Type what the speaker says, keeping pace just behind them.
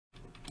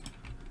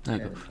There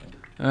you go.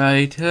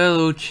 Right,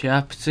 hello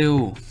chaps.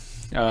 So,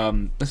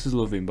 this is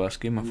Loving Bus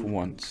Gamer for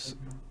once.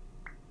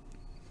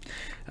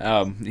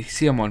 You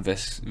see I'm on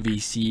this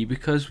VC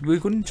because we're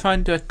going to try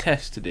and do a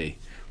test today.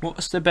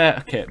 What's the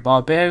better kit,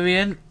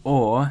 barbarian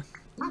or...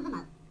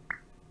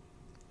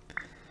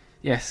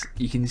 Yes,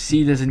 you can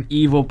see there's an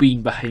evil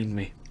being behind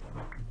me.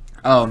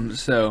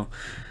 So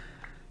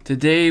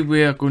today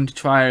we are going to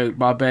try out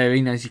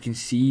barbarian. As you can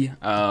see,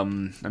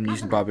 I'm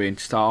using barbarian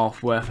to start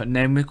off with, and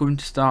then we're going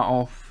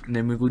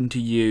to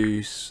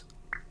use,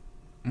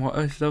 what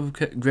is the other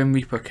kit? Grim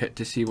Reaper kit,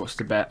 to see what's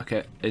the better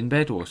kit in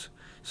Bed Wars.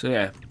 So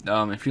yeah,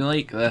 if you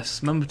like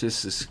this, remember to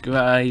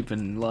subscribe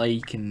and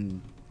like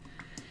and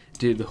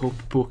do the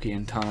hokey pokey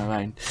and turn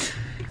around.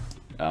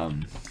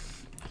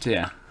 So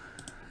yeah,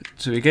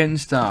 so we're getting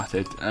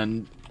started,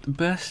 and the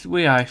best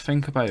way I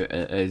think about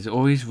it is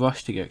always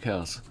rush to get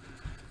kills.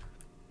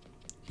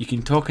 You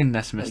can talk in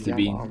this, Mr.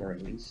 Bean. Armor,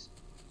 at least.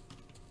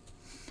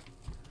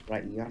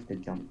 Right, you have to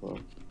jump up.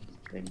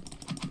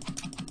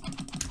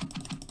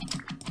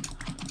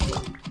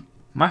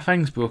 My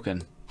thing's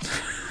broken.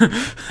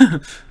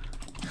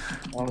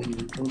 Oh, you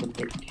killed a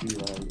bit too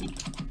early.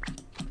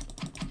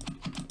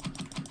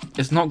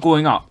 It's not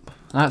going up.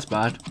 That's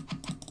bad.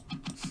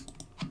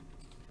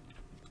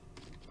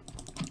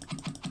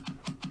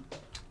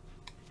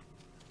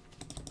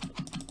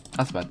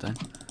 That's bad then.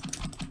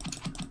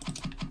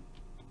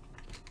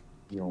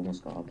 You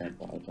almost got out of bed,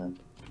 but out of bed.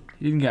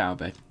 You didn't get out of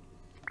bed.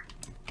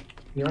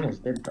 You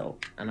almost did though,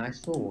 and I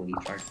saw what you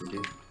tried to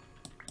do.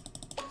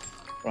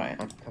 Right,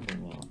 I'm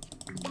coming now.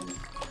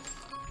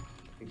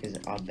 Because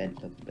our bed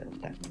took a bit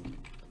of technique.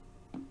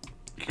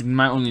 You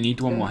might only need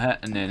one more hit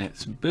and then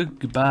it's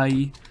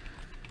goodbye.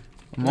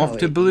 I'm off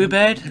to blue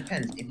bed. It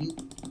depends.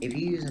 If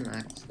you use an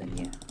axe, then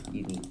yeah,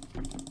 you need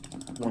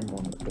one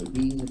more. But if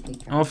you use a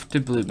pickaxe, Off to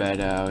blue bed,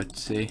 I would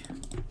say.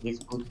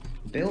 it's good.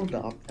 Build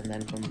up, and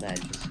then from there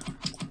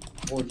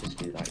just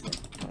do that. Yeah,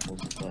 that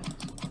also works.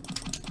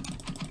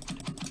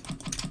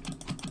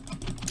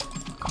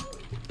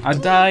 I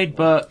died,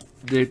 but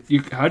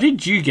how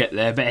did you get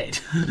there, bed?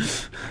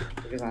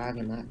 Because I have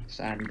an axe,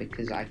 and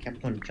because I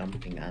kept on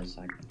jumping as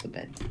I got the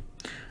bed.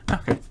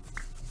 Okay.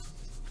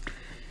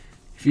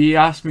 If you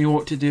asked me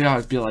what to do,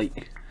 I'd be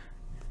like,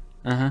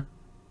 let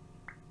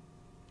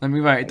me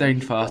write it down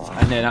first,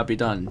 and then I'll be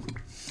done.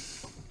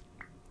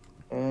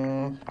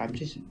 I'm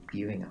just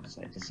viewing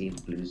outside to see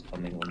if blue's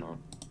coming or not.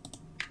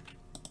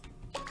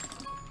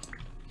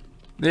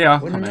 They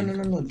are Wait, coming.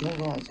 no, don't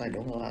go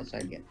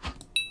outside yet.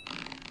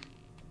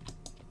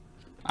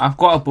 I've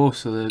got a bow,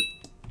 so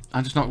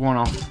I'm just not going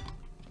off.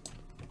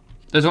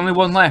 There's only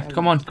one left.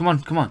 Come on.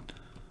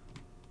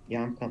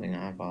 Yeah, I'm coming.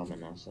 I have armor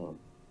now, so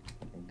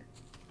I think.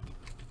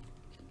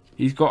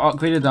 He's got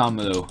upgraded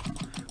armor though.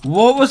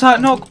 What was that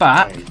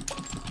knockback?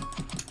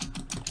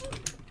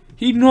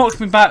 He knocked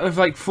me back with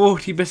like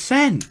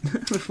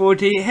 40%, with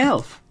 48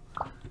 health.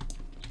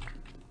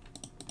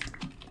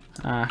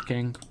 Ah,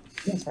 king.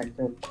 Yes, I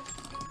could.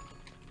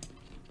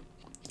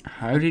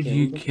 How did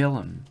you kill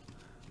him?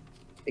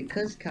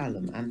 Because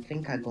Callum, I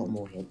think I got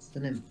more hits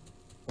than him.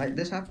 Like,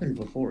 this happened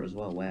before as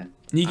well, where...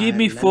 You gave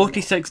me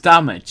 46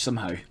 damage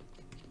somehow.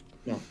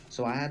 No,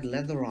 so I had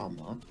leather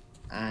armor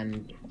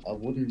and a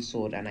wooden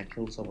sword, and I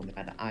killed someone who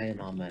had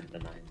iron armor and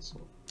an iron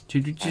sword.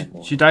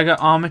 Should I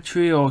get armor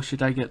tree or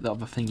should I get the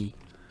other thingy?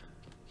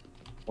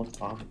 What's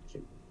armor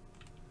tree?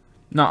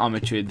 Not armor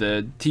tree,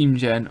 the team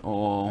gen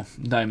or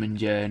diamond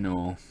gen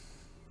or...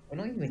 We're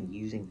not even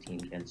using team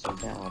gen, so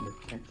they're armor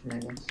protection, I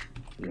guess.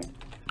 Yeah.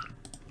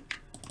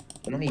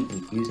 We're not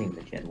even using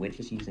the gen, we're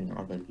just using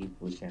other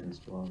people's gens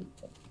to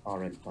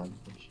our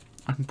advantage.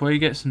 I can probably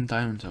get some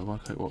diamonds, I'll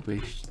work out what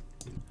base.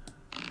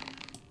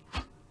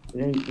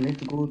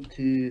 Let's go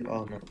to...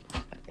 oh no.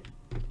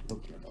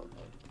 Okay, no.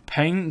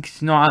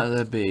 Pink's not at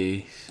the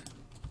base.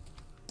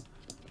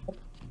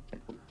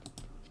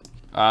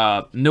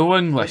 No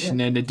English, and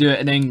then they do it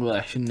in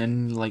English, and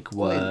then like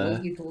what? Wait, what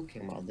are you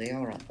talking about? They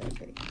are at their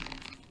base.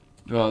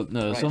 Well,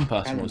 no, Right, some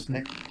person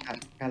wasn't.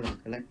 Callum,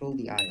 collect all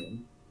the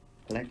iron.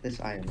 Collect this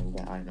iron and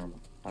get iron armor.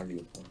 Hurry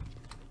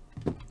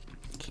up.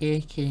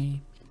 KK.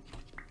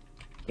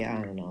 Get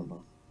iron armor.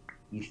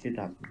 You should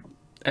have.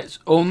 It's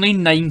only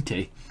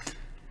 90.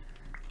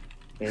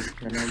 Okay,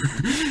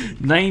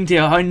 90,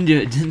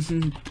 100.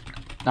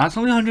 That's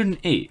only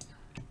 108.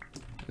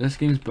 This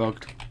game's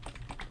bugged.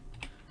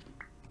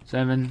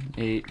 7,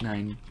 8,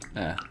 9.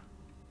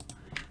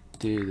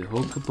 Do the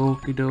hokey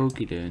pokey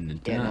dokey down the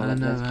down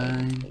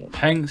line.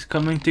 Pink's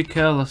coming to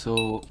kill us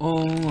all.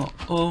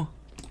 Oh.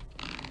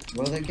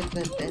 Well, they get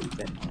their dead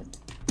then, man.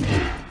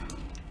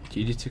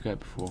 You just took out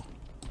before.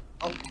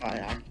 Oh, I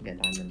can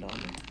get diamond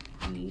armor.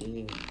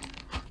 Yeah.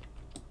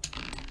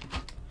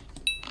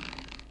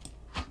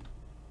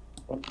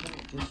 But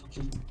no,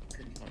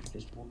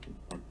 just walk in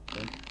front,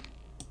 okay?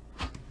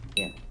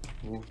 Yeah,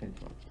 walk in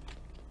front.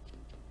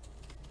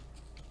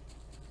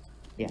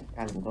 Yeah,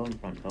 Callum, go in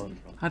front.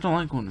 I don't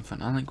like going in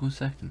front, I like going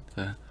second.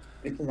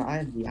 Because I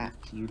have the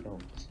axe, you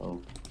don't,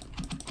 so...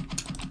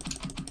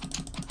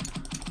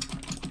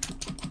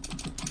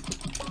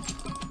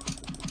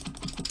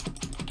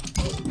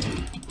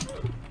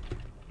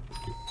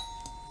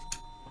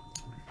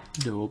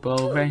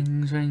 Doorbell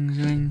rings, rings,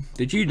 ring.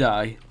 Did you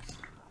die?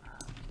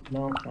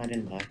 No, I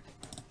didn't die.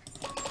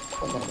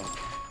 What about that?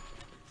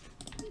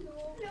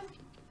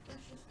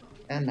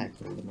 And I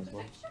killed him as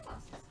well.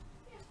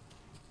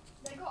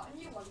 They got a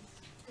new one.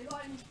 They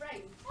got a new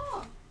frame.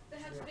 Oh, they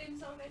had frame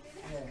so maybe.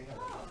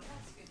 Oh,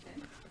 that's good then.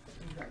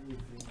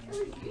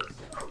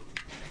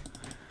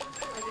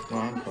 No,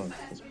 I'm going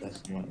for this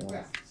person right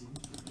now.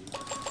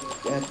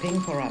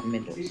 Pink or at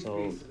middle,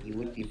 so you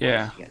would be forced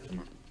to get them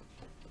out.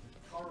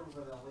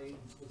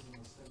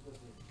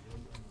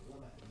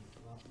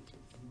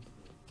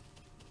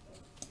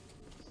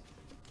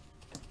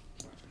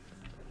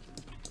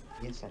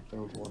 Yes, I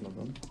killed one of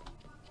them.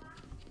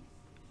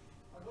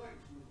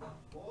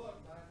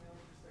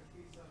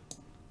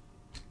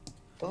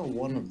 Oh,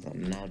 one of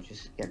them. Now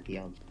just get the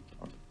other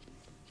one.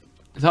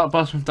 Is that a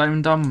boss with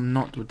diamond armor?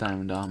 Not with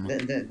diamond armor.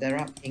 They're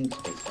at pink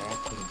space. They're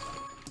at pink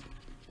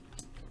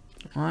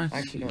space.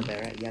 Actually, no,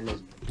 they're at yellow.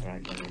 They're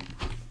at yellow.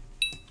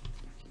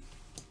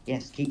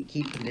 Yes, keep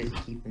them busy.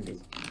 Keep them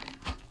busy.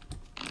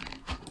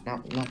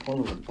 Now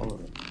follow them. Follow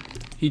them.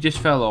 He just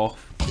fell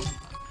off.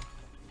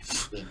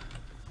 Yeah.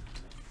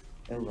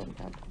 Well done,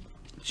 Captain.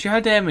 She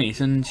had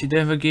Emmys and she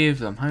never gave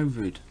them. How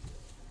rude.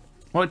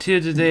 What tier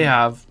did they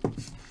have?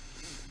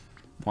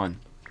 1.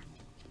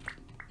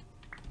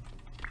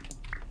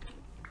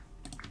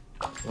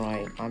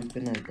 Right, I'm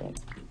gonna get.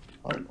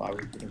 Oh, I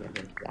was gonna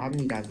get it. How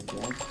many diamonds do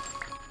you have?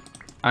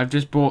 I've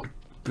just bought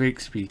break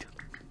speed.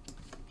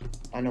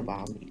 I know about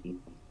how many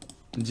people.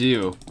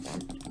 0.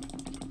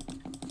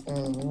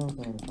 We're not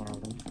gonna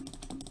find them.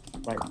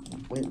 Right,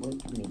 wait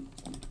for me.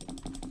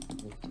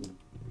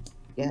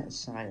 Get a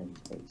silent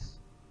space.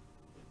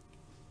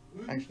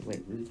 Actually,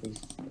 wait, blue space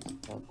is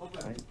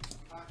right?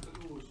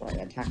 Right,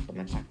 attack them.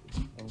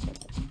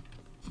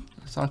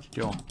 That's our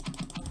job.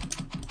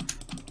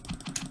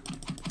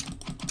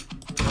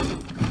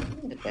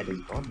 The bed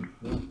is gone.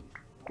 Yeah.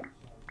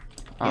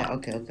 Ah. Yeah,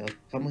 okay.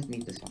 Come with me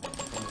to side.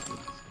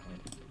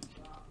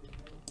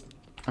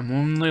 I'm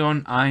only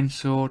on iron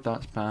sword,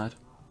 that's bad.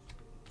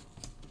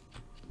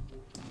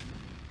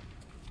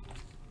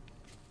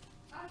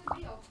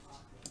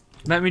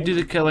 Let me do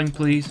the killing,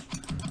 please.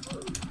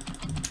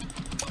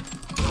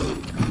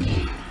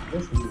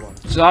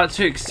 So that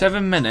took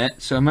 7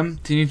 minutes, so you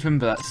need to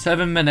remember that.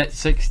 7 minutes,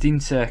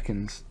 16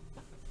 seconds.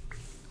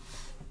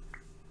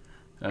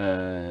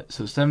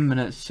 So 7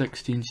 minutes,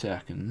 16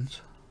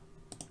 seconds.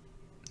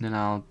 Then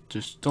I'll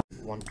just stop.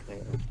 One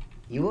player.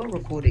 You were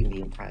recording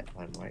the entire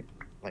time, right?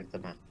 Like the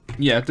map.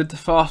 Yeah, I did the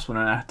fast one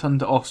and I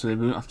turned it off so they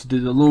wouldn't have to do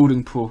the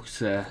loading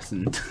process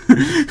and...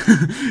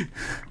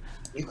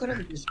 You could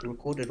have just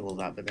recorded all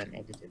that, but then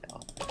edited it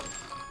out.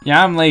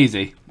 Yeah, I'm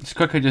lazy. It's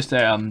quicker just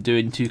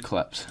doing 2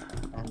 clips.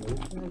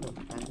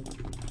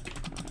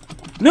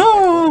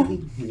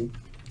 No!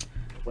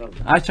 Well,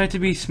 I tried to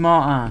be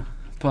smarter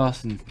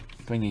person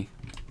thingy.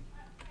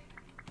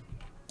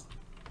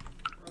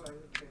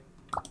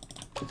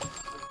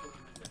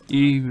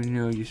 Even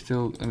though you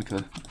still... Let me kill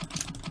her.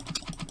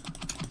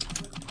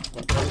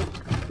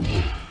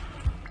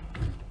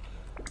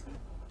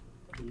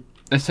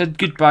 I said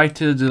goodbye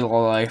to the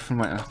life and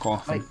went in a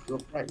coffin.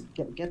 right,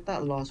 get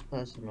that last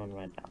person on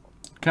red out.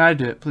 Can I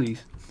do it,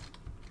 please?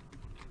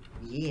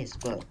 Yes,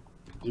 but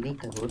you need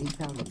to hoodie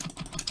tell them.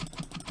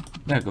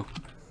 There we go.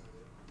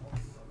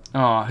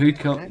 Oh, who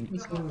Can killed... I actually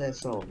see their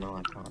soul? No,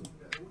 I can't.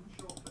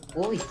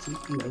 Boy,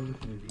 CP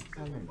anything,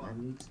 tell them, I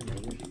need some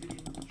aim.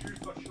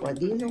 Right,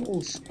 these are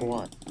all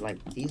squad,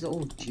 like, these are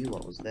all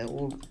duos, they're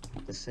all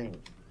the same.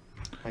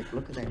 Like,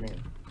 look at their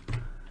name.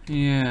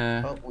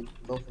 Yeah. Oh, we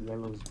go for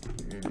yellows.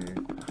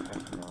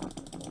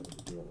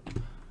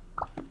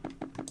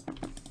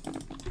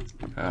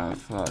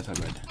 Flowers are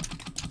red.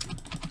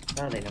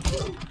 No, they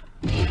never.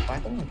 I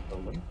think I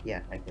killed them.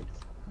 Yeah, I did.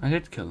 I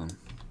did kill them.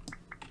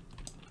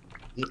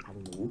 Yeah, I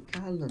know,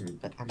 Callum,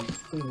 but I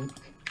think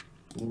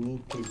you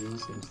need to do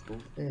some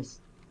stuff first.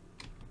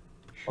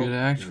 Should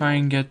I try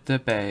and get the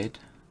bed?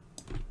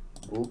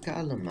 Go,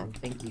 Callum, I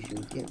think you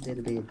should get the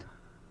bed.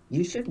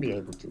 You should be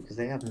able to, because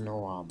they have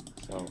no armor,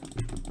 so...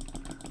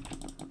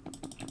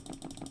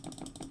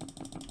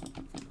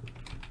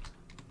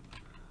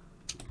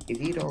 If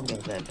you don't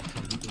get that,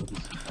 you will be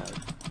surprised.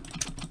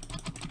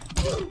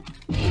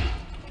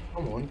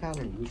 Come on,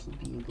 Callum, you should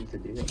be able to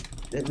do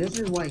it. This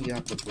is why you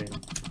have to bring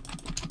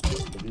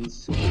these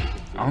swords.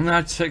 I only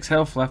had 6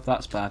 health left,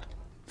 that's bad.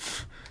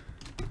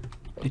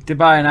 Need to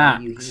buy an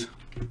axe.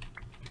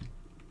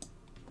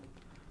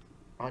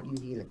 Aren't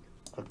you healing?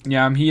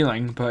 Yeah, I'm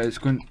healing, but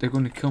they're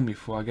going to kill me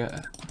before I get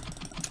it.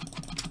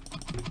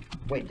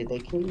 Wait, did they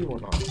kill you or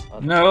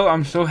not? No,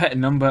 I'm still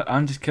hitting them, but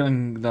I'm just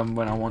killing them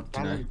when I want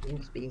to now.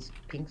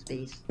 Pink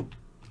space.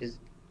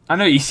 I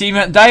know, you see me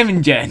at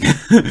Diamond Gen!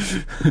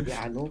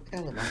 Yeah, I know,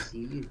 Callum, I see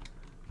you.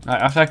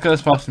 Right, after I kill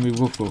this person, we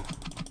will go.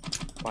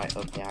 Right,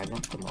 okay, I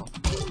knocked them off.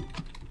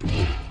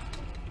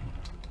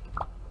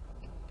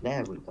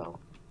 There we go.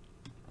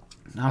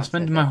 Now I'm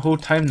spending my whole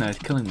time there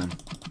killing them.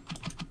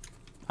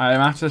 I'm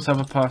after this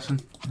other person.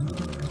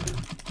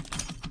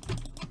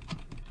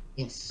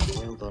 Yes,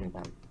 well done,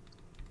 man.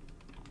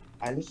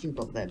 I literally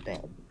got their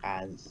bed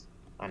as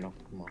I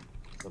knocked them off.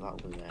 So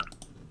that was it.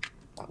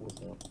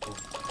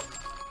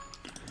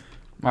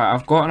 Right,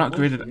 I've got an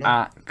upgraded no.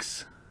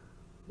 axe.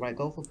 Right,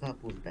 go for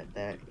purple's bed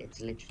there.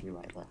 It's literally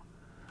right there.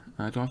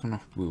 I don't have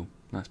enough wool.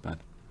 That's bad.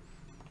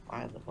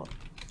 I have the book.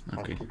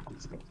 Okay.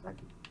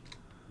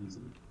 Easy.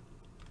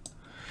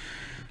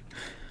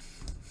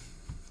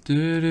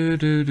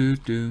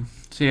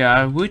 So yeah,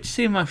 I would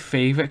say my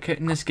favourite kit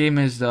in this game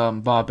is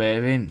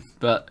barbarian,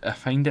 but I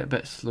find it a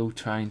bit slow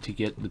trying to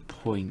get the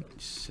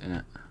points in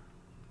it.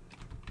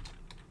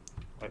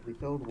 Right, we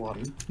killed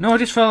one. No, I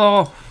just fell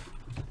off.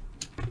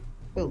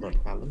 Well done,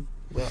 Callum.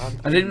 Well,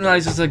 I didn't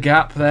realise there's a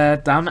gap there,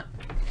 damn it.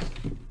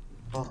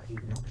 Oh, he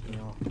knocked me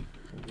off.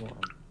 What?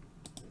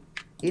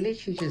 He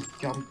literally just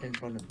jumped in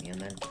front of me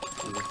and then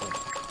he was like...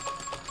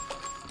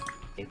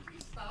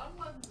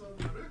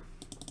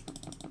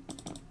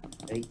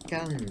 Hey,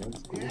 Callum,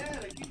 let's go. Yeah,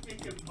 I keep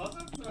making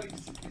buzzard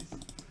noises.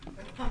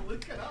 And I'm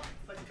looking up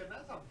thinking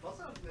that's a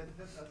buzzard and then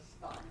there's a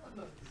star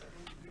on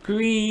it.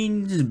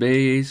 Green's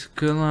base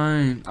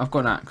line. I've got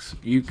an axe.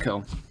 You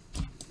kill.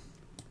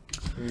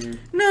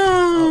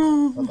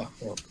 No.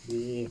 Oh,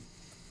 yeah.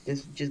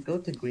 Just go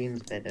to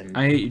Green's bed and...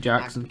 I hate you,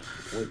 Jackson.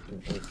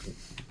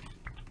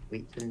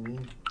 Wait for me.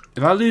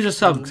 If I lose a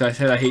sub because I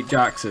said I hate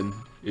Jackson,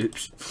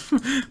 oops.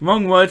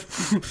 Wrong word.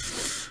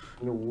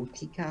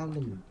 Naughty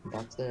Callum.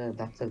 That's a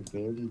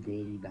very,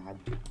 very bad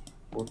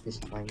Scottish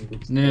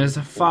language. There's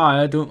a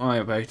fire, don't worry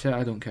about it.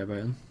 I don't care about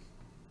them.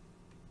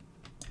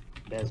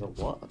 There's a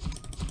what?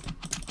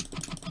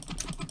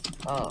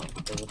 Oh,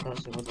 there's a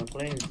person with a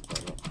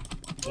flamethrower.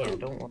 Yeah,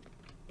 don't want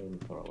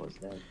flamethrowers.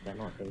 They're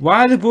not.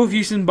 Why are they both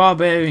using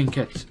barbarian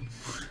kits?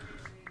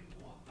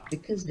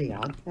 Because they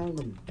are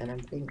Callum, and I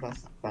think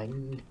that's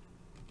fine.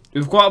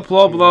 We've got a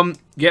problem.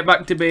 Get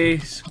back to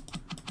base.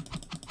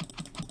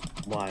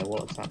 Why?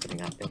 What's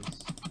happening at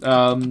base?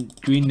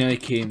 Green nearly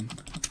came.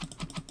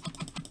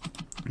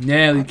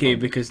 Nearly came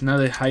because now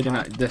they're hiding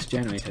at this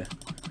generator.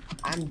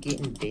 I'm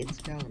getting dead,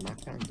 Callum. I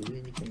can't do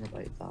anything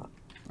about that.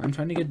 I'm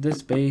trying to get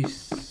this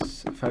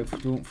base if I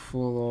don't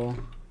fall.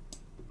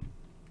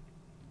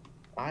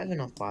 I have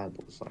enough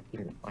fireballs, so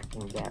I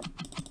can get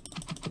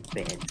the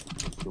bed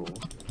for sure.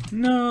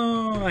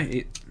 No, I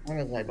hate. As long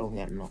as I don't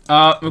get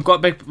enough. We've got a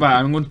big. Right,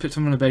 I'm going to put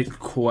some on the bed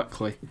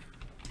quickly.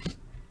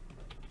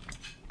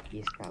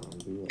 Yes, Callum,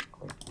 do it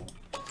quickly.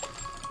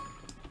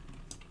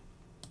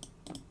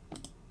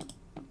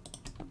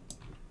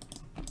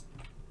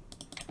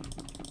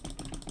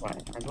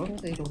 Right, as long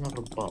as they don't have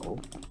a bow,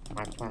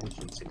 my plan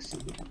should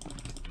succeed.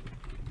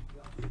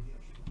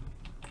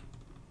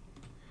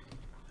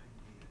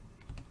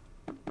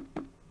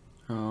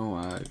 Oh,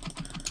 wow.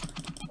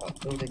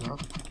 Building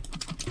up.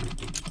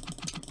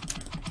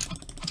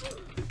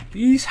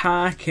 He's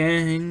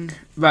hacking.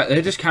 Right,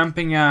 they're just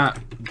camping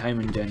at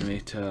diamond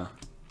generator.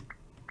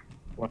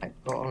 Right,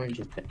 got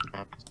oranges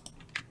now.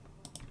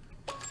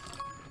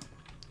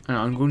 And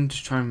I'm going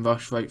to try and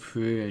rush right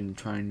through and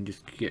try and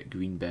just get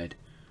green bed.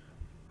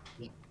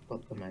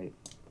 Put them out.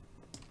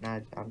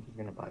 Now I'm just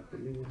gonna buy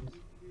balloons.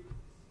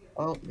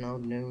 Oh, no.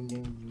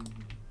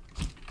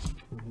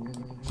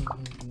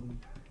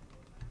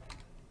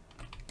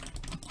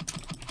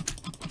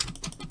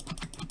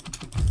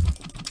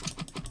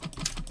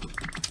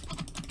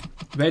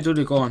 Red's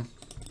already gone.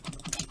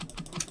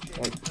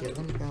 Right, kill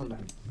them,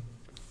 Callum.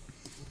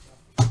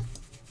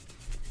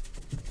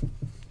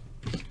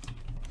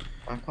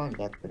 I can't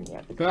get them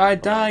yet. But I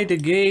died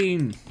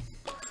again.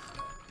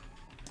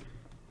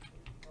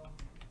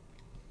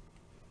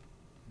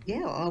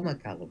 Yeah, armor,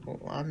 Callum.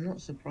 I'm not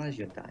surprised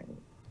you're dying.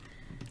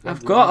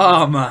 I've got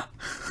armor.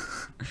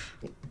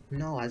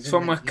 No, as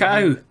From a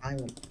cow.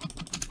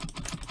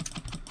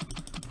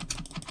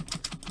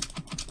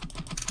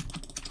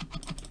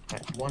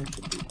 Right, one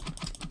should be.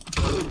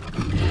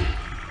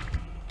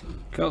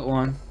 Got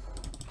one.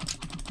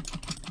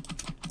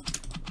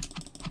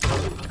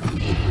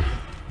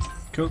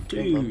 Killed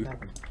two.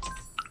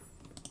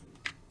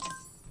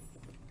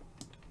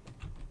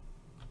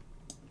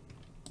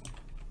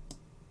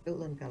 Kill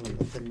them, Callum.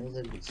 That's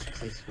another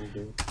successful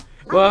build.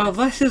 Well,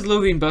 this is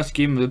Logan Bus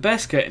Game. The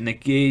best kit in the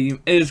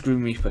game is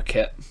Green Reaper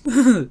kit.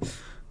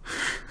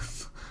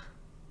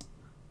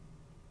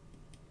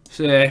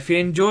 So if you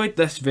enjoyed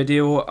this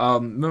video,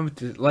 remember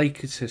to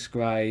like and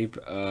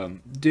subscribe,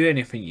 do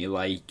anything you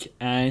like,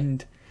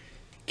 and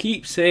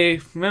keep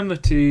safe. Remember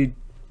to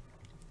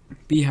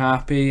be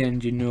happy,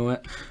 and you know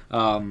it.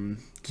 So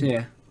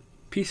yeah,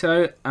 peace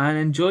out, and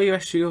enjoy the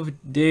rest of your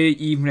day,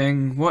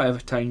 evening, whatever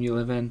time you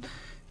live in.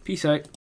 Peace out.